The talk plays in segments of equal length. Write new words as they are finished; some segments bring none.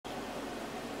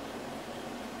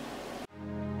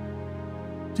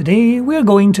Today we're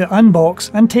going to unbox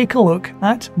and take a look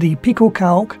at the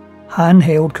PicoCalc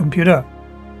handheld computer.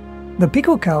 The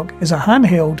PicoCalc is a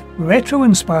handheld,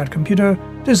 retro-inspired computer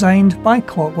designed by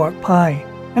Clockwork Pi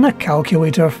in a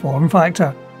calculator form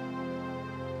factor.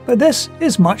 But this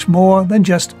is much more than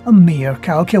just a mere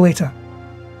calculator.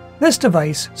 This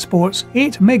device sports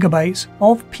 8 MB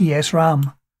of PS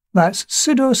RAM, that's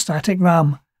pseudo-static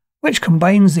RAM, which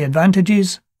combines the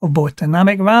advantages of both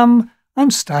dynamic RAM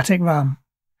and static RAM,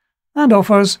 and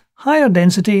offers higher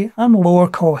density and lower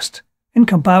cost in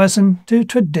comparison to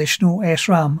traditional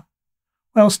SRAM,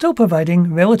 while still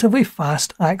providing relatively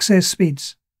fast access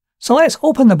speeds. So let's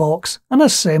open the box and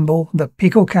assemble the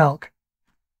PicoCalc.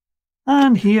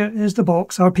 And here is the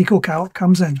box our PicoCalc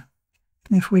comes in.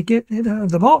 If we get it out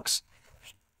of the box,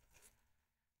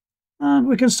 and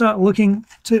we can start looking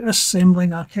to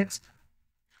assembling our kit.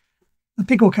 The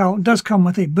PicoCalc does come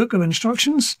with a book of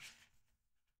instructions,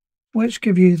 which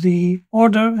give you the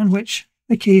order in which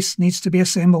the case needs to be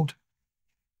assembled.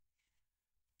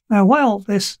 Now, while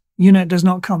this unit does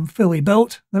not come fully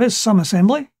built, there is some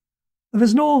assembly. There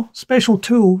is no special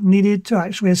tool needed to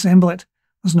actually assemble it.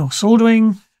 There's no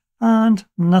soldering and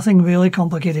nothing really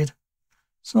complicated.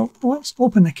 So let's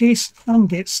open the case and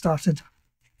get started.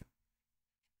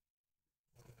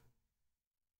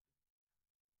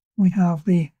 We have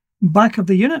the back of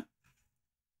the unit,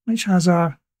 which has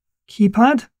our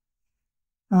keypad,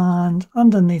 and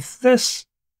underneath this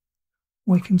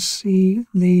we can see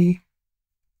the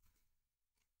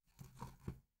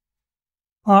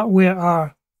part where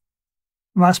our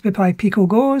Raspberry Pi Pico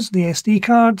goes, the SD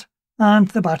card, and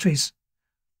the batteries.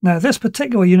 Now, this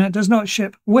particular unit does not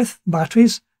ship with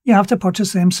batteries. You have to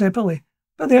purchase them separately,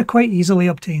 but they're quite easily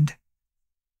obtained.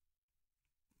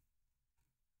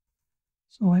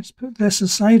 So let's put this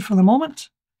aside for the moment.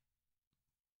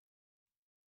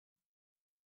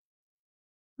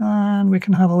 And we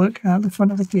can have a look at the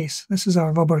front of the case. This is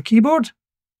our rubber keyboard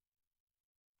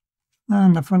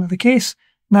and the front of the case.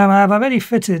 Now, I have already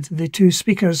fitted the 2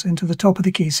 speakers into the top of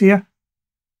the case here,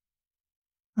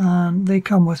 and they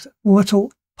come with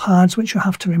little pads which you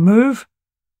have to remove,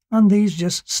 and these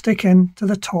just stick in to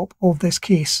the top of this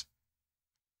case.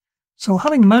 So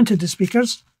having mounted the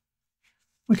speakers,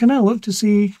 we can now look to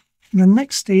see the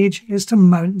next stage is to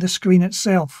mount the screen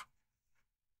itself.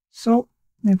 So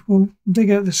if we'll dig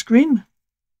out the screen,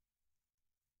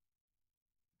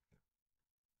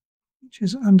 which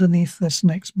is underneath this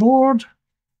next board,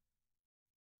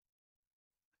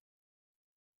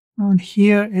 and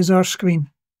here is our screen.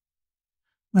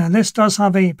 Now, this does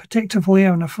have a protective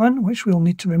layer on the front, which we'll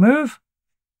need to remove.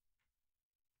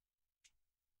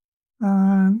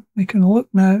 And we can look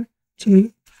now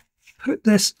to put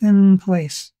this in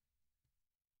place.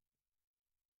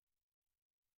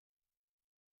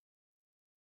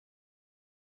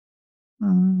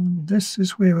 And this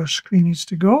is where our screen needs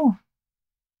to go.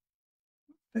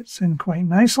 Fits in quite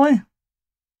nicely.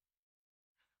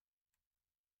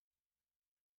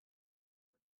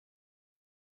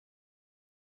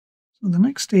 So the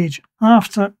next stage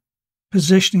after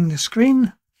positioning the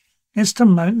screen is to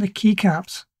mount the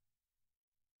keycaps.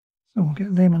 So we'll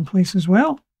get them in place as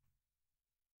well.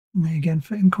 And they again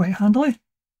fit in quite handily.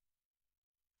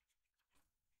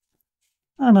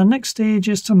 And our next stage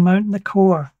is to mount the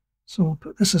core. So we'll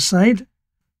put this aside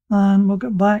and we'll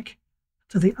get back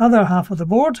to the other half of the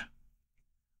board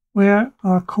where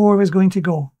our core is going to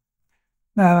go.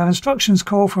 Now, our instructions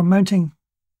call for mounting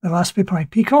the Raspberry Pi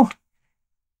Pico.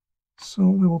 So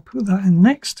we will put that in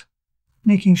next,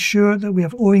 making sure that we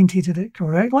have orientated it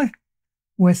correctly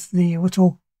with the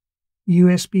little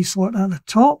USB slot at the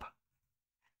top.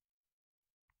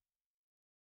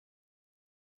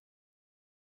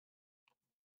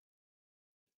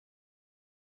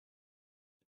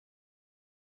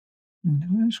 And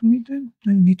what else we need to do?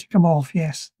 They need to come off,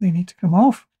 yes, they need to come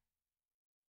off.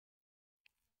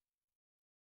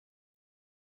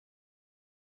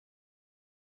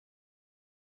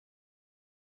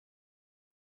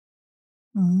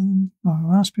 And our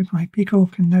Raspberry Pi Pico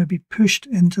can now be pushed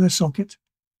into the socket.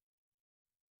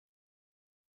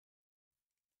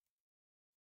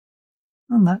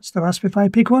 And that's the Raspberry Pi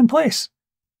Pico in place.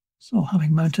 So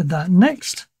having mounted that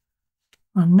next,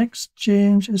 our next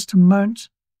change is to mount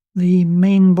the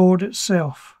main board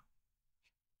itself.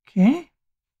 Okay.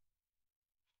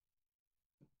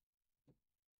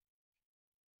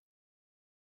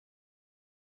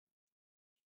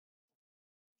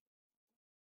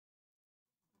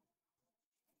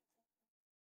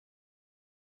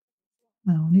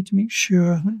 Now I need to make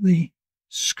sure that the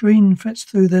screen fits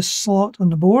through this slot on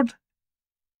the board,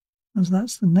 as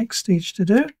that's the next stage to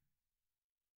do.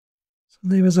 So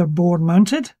there is our board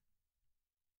mounted.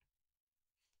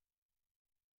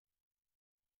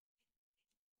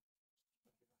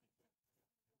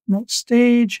 Next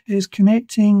stage is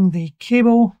connecting the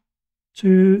cable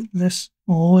to this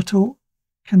little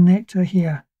connector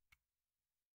here,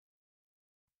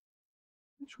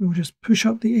 which we'll just push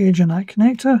up the edge on that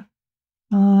connector,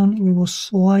 and we will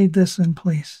slide this in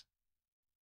place.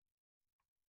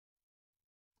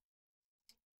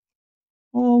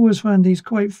 Always find these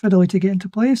quite fiddly to get into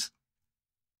place.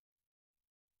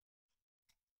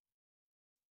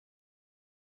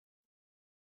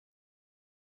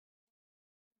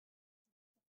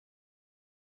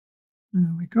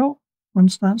 There we go.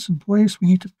 Once that's in place, we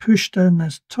need to push down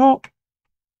this top.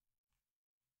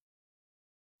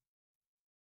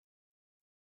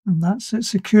 And that's it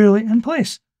securely in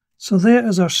place. So there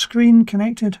is our screen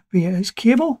connected via its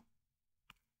cable.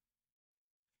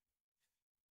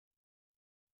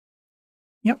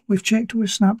 Yep, we've checked, we've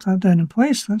snapped that down in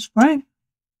place, that's fine.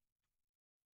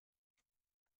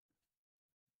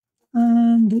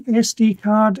 And the SD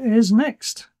card is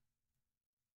next.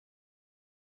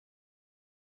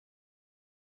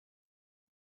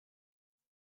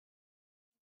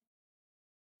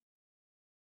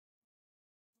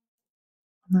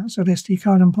 And that's our SD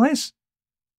card in place.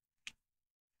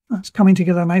 That's coming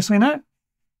together nicely now.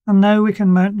 And now we can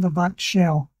mount the back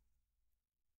shell.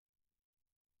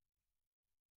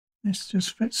 This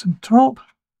just fits on top,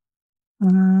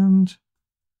 and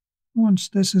once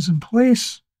this is in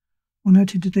place, we'll now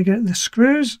need to dig out the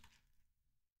screws,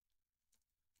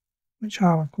 which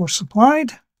are of course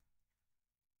supplied.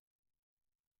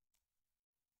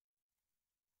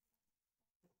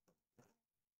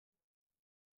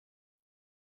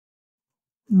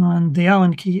 And the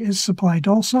Allen key is supplied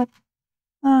also,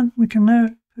 and we can now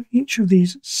put each of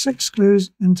these 6 screws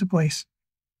into place.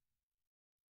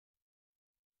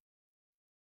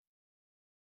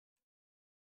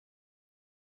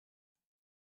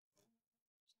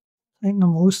 Tighten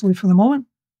them loosely for the moment.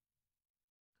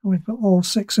 So we've got all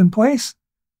 6 in place.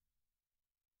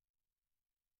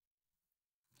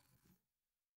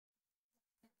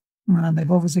 And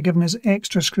they've obviously given us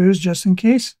extra screws just in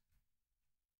case.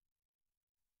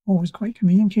 Always quite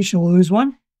convenient in case you lose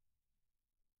one.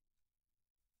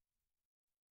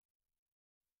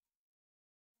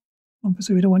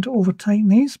 Obviously we don't want to over tighten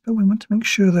these, but we want to make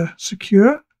sure they're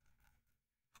secure.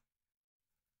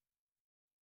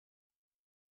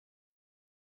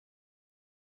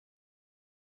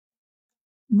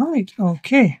 Right,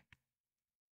 okay.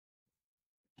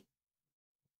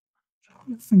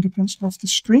 Fingerprints off the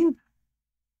screen.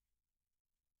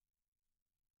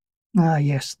 Ah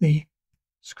yes, the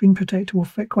screen protector will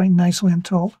fit quite nicely on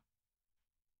top.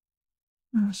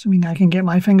 Assuming I can get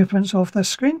my fingerprints off this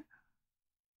screen.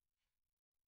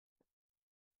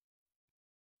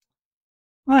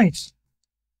 Right,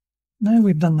 now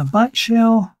we've done the back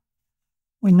shell,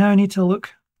 we now need to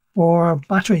look for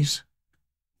batteries.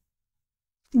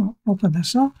 We'll open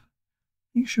this up,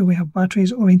 make sure we have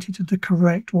batteries oriented the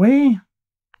correct way.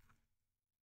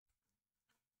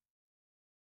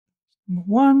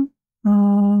 Number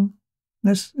 1,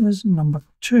 this is number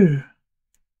 2.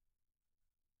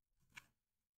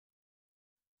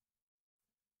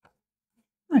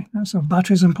 Right, that's our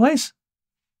batteries in place.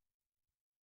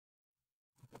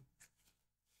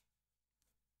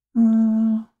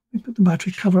 We put the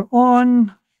battery cover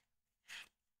on.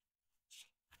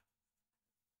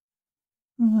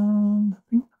 I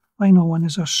think the final one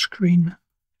is our screen.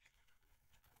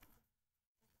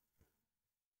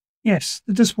 Yes,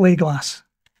 the display glass.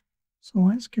 So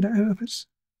let's get it out of its...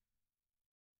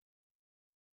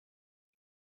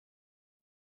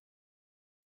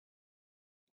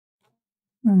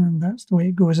 And that's the way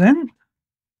it goes in.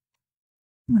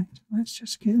 Right, let's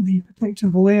just get the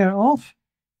protective layer off.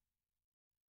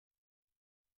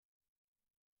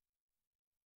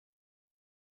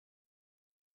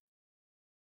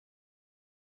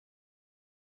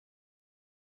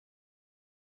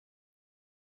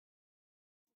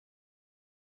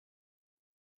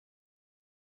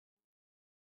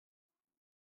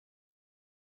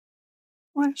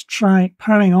 Let's try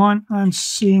powering on and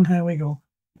seeing how we go.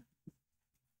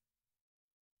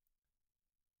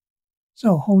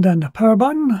 So hold down the power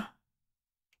button.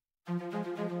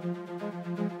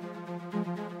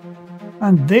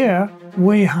 And there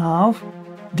we have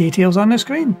details on the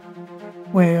screen.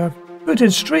 We're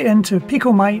booted straight into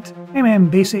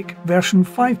PicoMite Basic version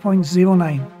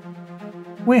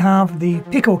 5.09. We have the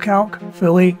PicoCalc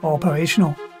fully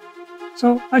operational.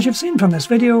 So as you've seen from this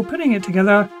video, putting it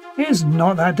together is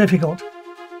not that difficult.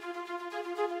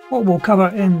 What we'll cover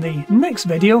in the next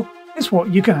video is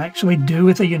what you can actually do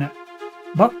with the unit.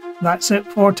 But that's it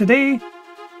for today.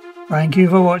 Thank you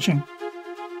for watching.